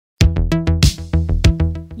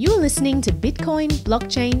listening to Bitcoin,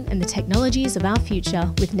 Blockchain, and the Technologies of Our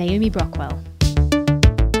Future with Naomi Brockwell.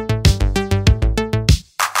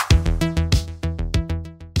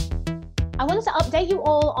 I wanted to update you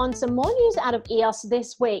all on some more news out of EOS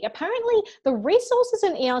this week. Apparently, the resources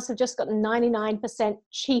in EOS have just gotten 99%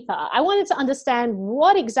 cheaper. I wanted to understand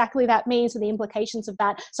what exactly that means and the implications of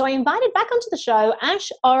that. So I invited back onto the show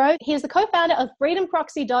Ash Oro. He is the co-founder of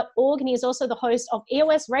freedomproxy.org, and he is also the host of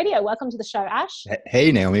EOS Radio. Welcome to the show, Ash.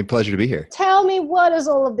 Hey, Naomi. Pleasure to be here. Tell me, what does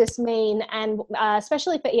all of this mean, and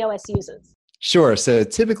especially for EOS users? Sure. So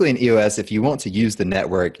typically in EOS, if you want to use the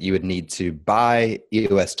network, you would need to buy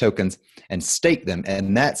EOS tokens and stake them.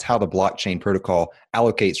 And that's how the blockchain protocol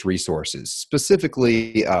allocates resources,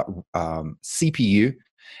 specifically CPU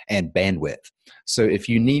and bandwidth. So if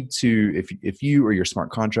you need to, if you or your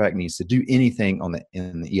smart contract needs to do anything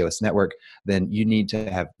in the EOS network, then you need to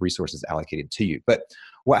have resources allocated to you. But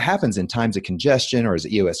what happens in times of congestion or as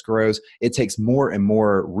EOS grows, it takes more and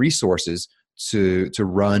more resources to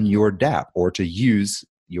run your dApp or to use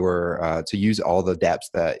all the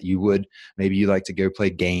dApps that you would. Maybe you like to go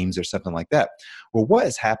play games or something like that. Well, what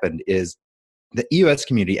has happened is the EOS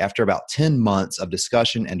community, after about 10 months of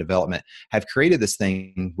discussion and development, have created this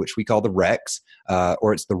thing which we call the REX,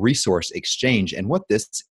 or it's the Resource Exchange. And what this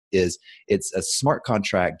is, it's a smart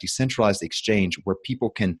contract decentralized exchange where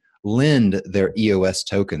people can lend their EOS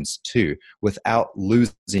tokens to without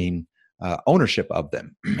losing ownership of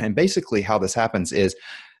them. And basically how this happens is,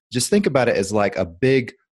 just think about it as like a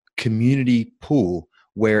big community pool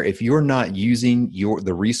where if you're not using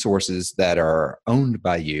the resources that are owned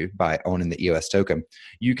by you by owning the EOS token,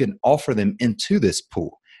 you can offer them into this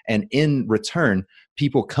pool. And in return,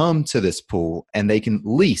 people come to this pool and they can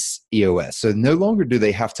lease EOS. So no longer do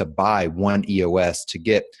they have to buy one EOS to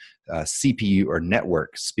get CPU or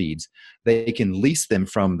network speeds. They can lease them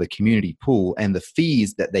from the community pool, and the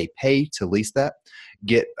fees that they pay to lease that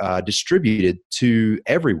get distributed to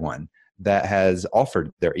everyone that has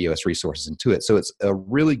offered their EOS resources into it. So it's a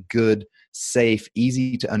really good, safe,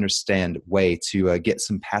 easy to understand way to get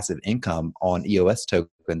some passive income on EOS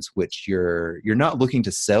tokens, which you're not looking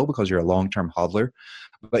to sell because you're a long-term hodler,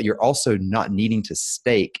 but you're also not needing to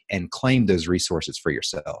stake and claim those resources for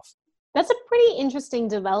yourself. That's a pretty interesting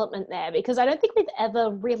development there, because I don't think we've ever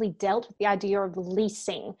really dealt with the idea of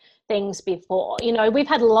leasing things before. You know, we've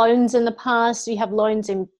had loans in the past. You have loans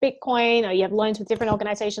in Bitcoin, or you have loans with different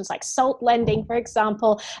organizations like Salt Lending, for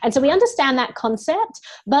example. And so we understand that concept.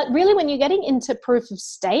 But really, when you're getting into proof of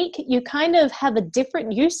stake, you kind of have a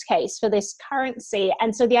different use case for this currency.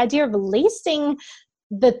 And so the idea of leasing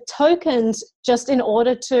the tokens just in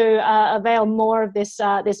order to avail more of this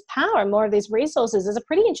power, more of these resources, is a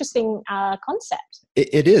pretty interesting concept.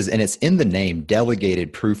 It is, and it's in the name,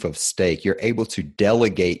 delegated proof of stake. You're able to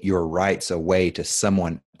delegate your rights away to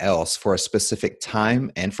someone else for a specific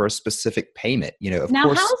time and for a specific payment. You know, of now,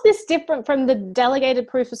 course. How is this different from the delegated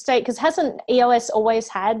proof of stake? Because hasn't EOS always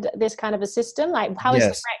had this kind of a system? Like, how is the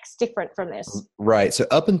REX different from this? Right. So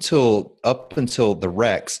up until the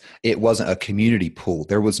REX, it wasn't a community pool.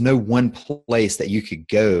 There was no one place that you could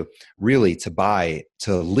go really to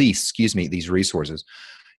lease these resources.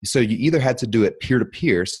 So you either had to do it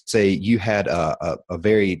peer-to-peer. Say you had a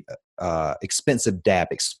very expensive dApp,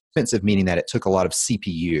 expensive meaning that it took a lot of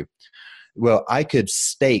CPU. Well, I could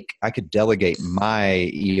delegate my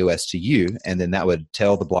EOS to you, and then that would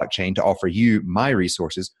tell the blockchain to offer you my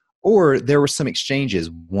resources. Or there were some exchanges,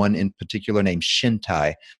 one in particular named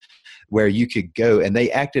Shintai, where you could go, and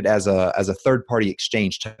they acted as a third-party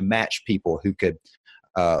exchange to match people who could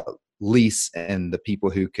lease and the people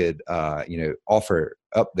who could offer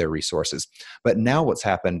up their resources. But now what's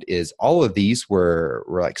happened is all of these were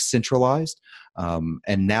like centralized,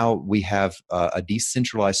 and now we have a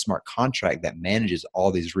decentralized smart contract that manages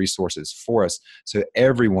all these resources for us. So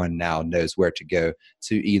everyone now knows where to go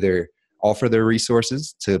to either offer their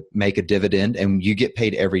resources to make a dividend, and you get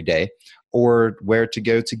paid every day, or where to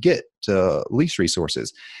go to get to lease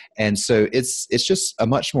resources. And so it's just a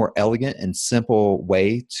much more elegant and simple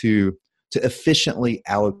way to efficiently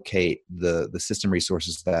allocate the system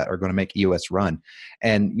resources that are going to make EOS run.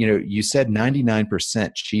 And you said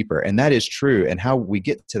 99% cheaper, and that is true. And how we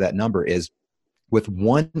get to that number is with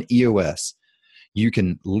one EOS, you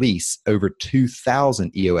can lease over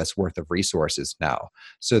 2,000 EOS worth of resources now.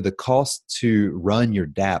 So the cost to run your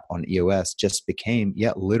dApp on EOS just became,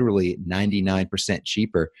 literally 99%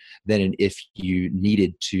 cheaper than if you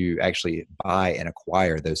needed to actually buy and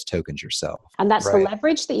acquire those tokens yourself. And that's the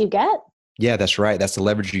leverage that you get? Yeah, that's right. That's the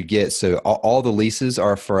leverage you get. So all the leases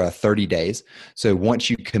are for 30 days. So once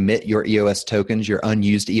you commit your EOS tokens, your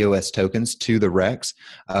unused EOS tokens to the Rex,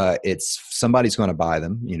 it's somebody's going to buy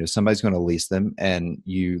them. Somebody's going to lease them, and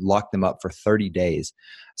you lock them up for 30 days.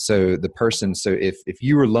 So the person, so if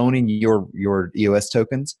you were loaning your EOS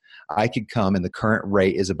tokens, I could come, and the current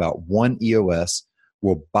rate is about one EOS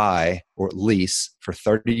will buy or lease for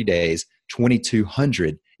 30 days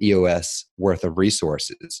 2,200 EOS worth of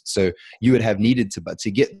resources. So you would have needed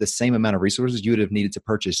to get the same amount of resources, you would have needed to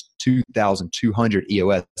purchase 2,200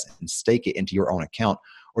 EOS and stake it into your own account.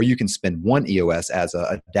 Or you can spend one EOS as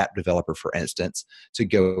a dApp developer, for instance, to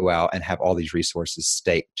go out and have all these resources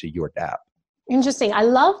staked to your dApp. Interesting. I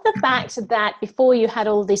love the fact that before you had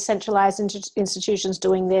all these centralized institutions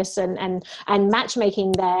doing this and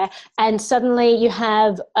matchmaking there, and suddenly you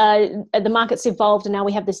have the market's evolved, and now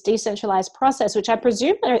we have this decentralized process, which I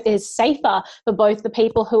presume is safer for both the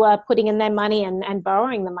people who are putting in their money and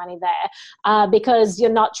borrowing the money there, because you're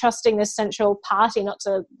not trusting this central party not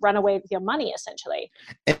to run away with your money, essentially.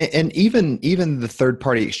 And even the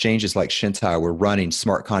third-party exchanges like Shintai were running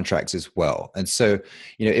smart contracts as well. And so,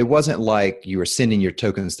 it wasn't like you were sending your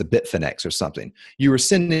tokens to Bitfinex or something. You were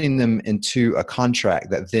sending them into a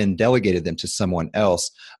contract that then delegated them to someone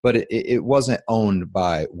else, but it wasn't owned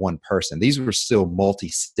by one person. These were still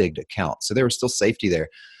multi-sigged accounts, so there was still safety there.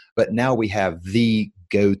 But now we have the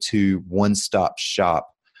go-to one-stop shop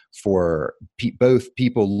for both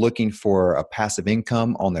people looking for a passive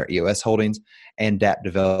income on their EOS holdings and dApp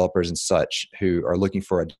developers and such who are looking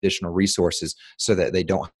for additional resources so that they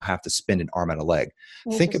don't have to spend an arm and a leg.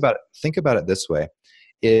 Think about it this way.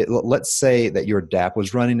 Let's say that your dApp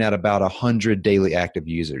was running at about 100 daily active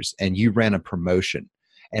users, and you ran a promotion,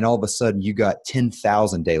 and all of a sudden you got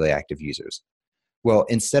 10,000 daily active users. Well,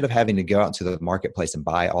 instead of having to go out into the marketplace and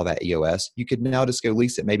buy all that EOS, you could now just go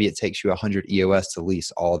lease it. Maybe it takes you 100 EOS to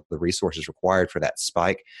lease all of the resources required for that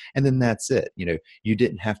spike, and then that's it. You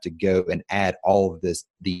didn't have to go and add all of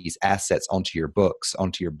these assets onto your books,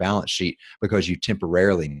 onto your balance sheet, because you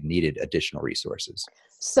temporarily needed additional resources.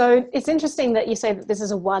 So it's interesting that you say that this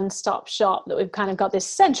is a one-stop shop, that we've kind of got this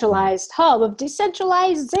centralized hub of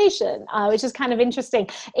decentralization, which is kind of interesting.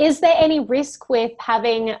 Is there any risk with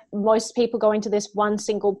having most people going to this one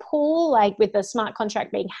single pool, like with the smart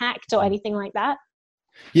contract being hacked or anything like that?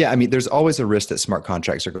 Yeah, I mean, there's always a risk that smart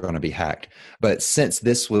contracts are going to be hacked. But since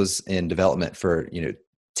this was in development for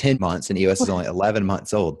 10 months and EOS is only 11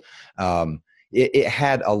 months old, it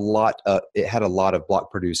had a lot of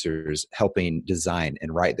block producers helping design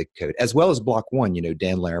and write the code, as well as Block One.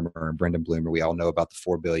 Dan Larimer and Brendan Bloomer, we all know about the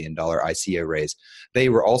 $4 billion ICO raise. They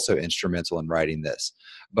were also instrumental in writing this.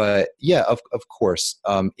 But yeah, of course,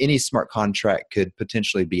 any smart contract could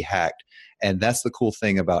potentially be hacked. And that's the cool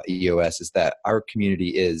thing about EOS, is that our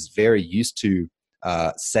community is very used to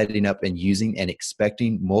setting up and using and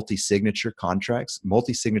expecting multi-signature contracts,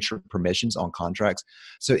 multi-signature permissions on contracts.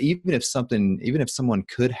 So even if someone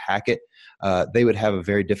could hack it, they would have a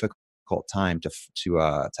very difficult time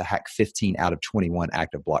to hack 15 out of 21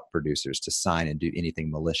 active block producers to sign and do anything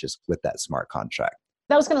malicious with that smart contract.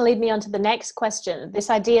 That was going to lead me on to the next question. This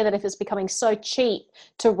idea that if it's becoming so cheap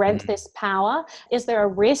to rent this power, is there a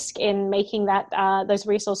risk in making that those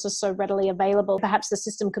resources so readily available? Perhaps the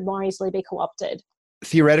system could more easily be co-opted.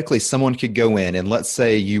 Theoretically, someone could go in, and let's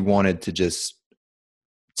say you wanted to just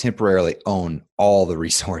temporarily own all the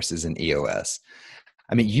resources in EOS.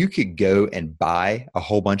 I mean, you could go and buy a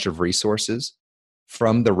whole bunch of resources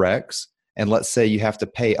from the Rex. And let's say you have to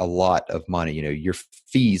pay a lot of money. Your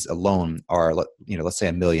fees alone are, let's say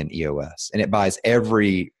 1 million EOS, and it buys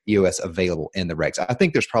every EOS available in the Rex. I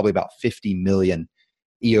think there's probably about 50 million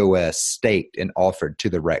EOS staked and offered to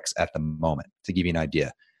the Rex at the moment, to give you an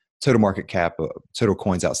idea. Total market cap, total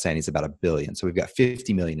coins outstanding is about 1 billion. So we've got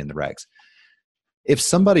 50 million in the Rex. If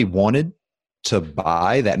somebody wanted to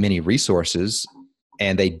buy that many resources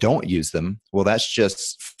and they don't use them, well, that's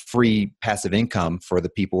just free passive income for the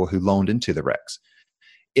people who loaned into the Rex.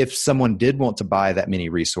 If someone did want to buy that many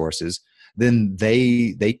resources, then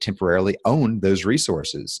they temporarily own those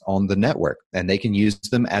resources on the network, and they can use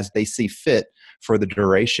them as they see fit for the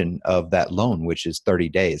duration of that loan, which is 30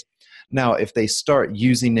 days. Now, if they start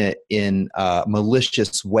using it in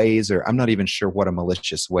malicious ways, or I'm not even sure what a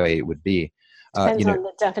malicious way would be. Depends on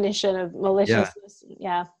the definition of maliciousness.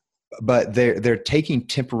 Yeah. But they're taking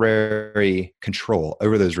temporary control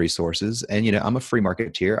over those resources. And, I'm a free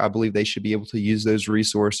marketeer. I believe they should be able to use those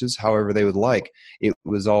resources however they would like. It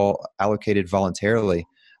was all allocated voluntarily.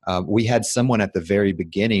 We had someone at the very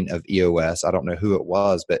beginning of EOS, I don't know who it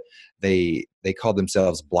was, but they called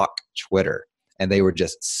themselves Block Twitter. and they were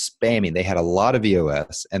just spamming. They had a lot of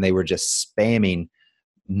EOS, and they were just spamming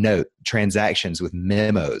transactions with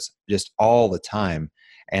memos just all the time.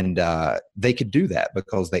 And they could do that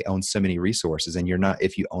because they own so many resources. And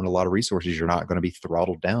if you own a lot of resources, you're not going to be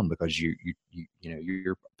throttled down because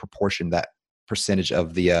you're proportioned that percentage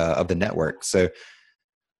of the network. So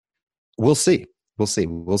we'll see. We'll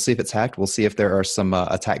see if it's hacked. We'll see if there are some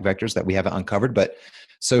attack vectors that we haven't uncovered. But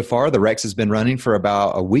so far, the Rex has been running for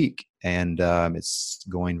about a week, and it's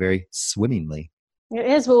going very swimmingly. It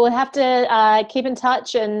is. We'll have to keep in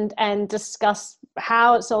touch and discuss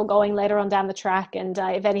how it's all going later on down the track, and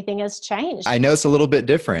if anything has changed. I know it's a little bit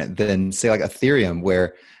different than, say, like Ethereum,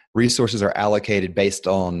 where resources are allocated based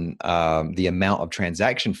on the amount of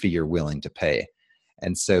transaction fee you're willing to pay.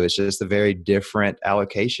 And so it's just a very different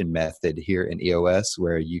allocation method here in EOS,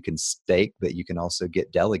 where you can stake, but you can also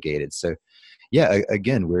get delegated. So yeah,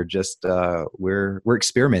 again, we're just we're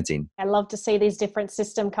experimenting. I love to see these different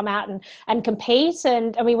systems come out and compete.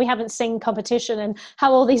 And I mean, we haven't seen competition and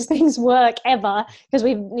how all these things work ever, because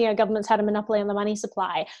governments had a monopoly on the money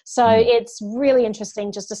supply. So it's really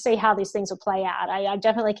interesting just to see how these things will play out. I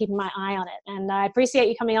definitely keep my eye on it, and I appreciate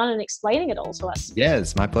you coming on and explaining it all to us. Yeah,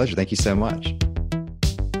 it's my pleasure. Thank you so much.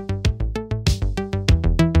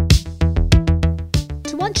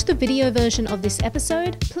 To watch the video version of this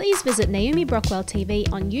episode, please visit Naomi Brockwell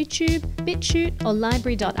TV on YouTube, BitChute, or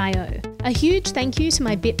Library.io. A huge thank you to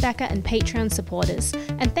my Bitbacker and Patreon supporters,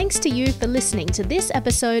 and thanks to you for listening to this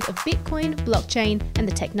episode of Bitcoin, Blockchain, and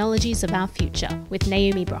the Technologies of Our Future with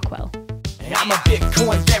Naomi Brockwell. I'm a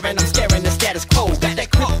Bitcoin baron, I'm scaring the status quo.